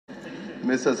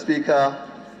Mr. Speaker,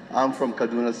 I'm from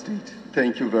Kaduna State.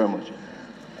 Thank you very much.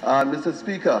 Mr.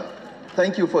 Speaker,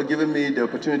 thank you for giving me the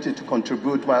opportunity to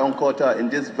contribute my own quota in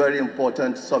this very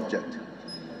important subject.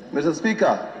 Mr.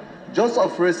 Speaker, just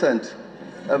of recent,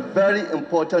 a very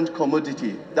important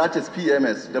commodity, that is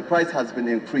PMS, the price has been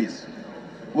increased.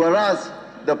 Whereas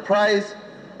the price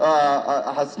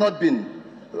has not been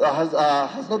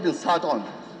sat on.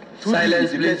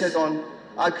 Silence, please. On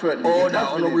accurately. Order,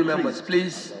 honorable members,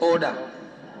 please. Order.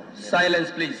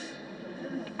 Silence, please.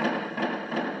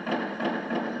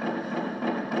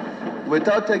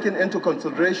 Without taking into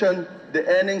consideration the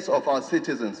earnings of our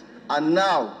citizens. And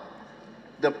now,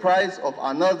 the price of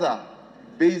another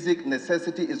basic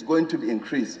necessity is going to be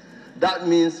increased. That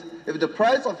means if the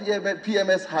price of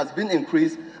PMS has been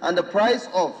increased and the price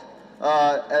of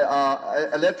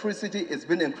electricity has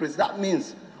been increased, that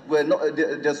means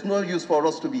there's no use for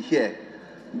us to be here.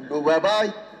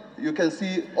 Whereby you can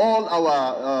see all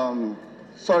our,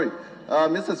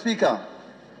 Mr. Speaker,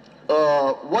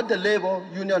 what the labor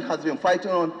union has been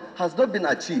fighting on has not been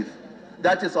achieved.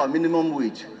 That is our minimum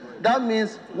wage. That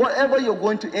means whatever you're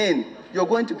going to earn, you're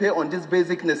going to pay on these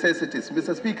basic necessities.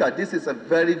 Mr. Speaker, this is a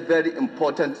very, very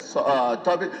important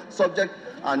subject,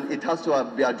 and it has to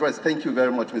be addressed. Thank you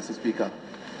very much, Mr. Speaker.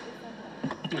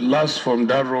 Last from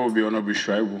that row will be Honorable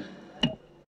Shuaibu.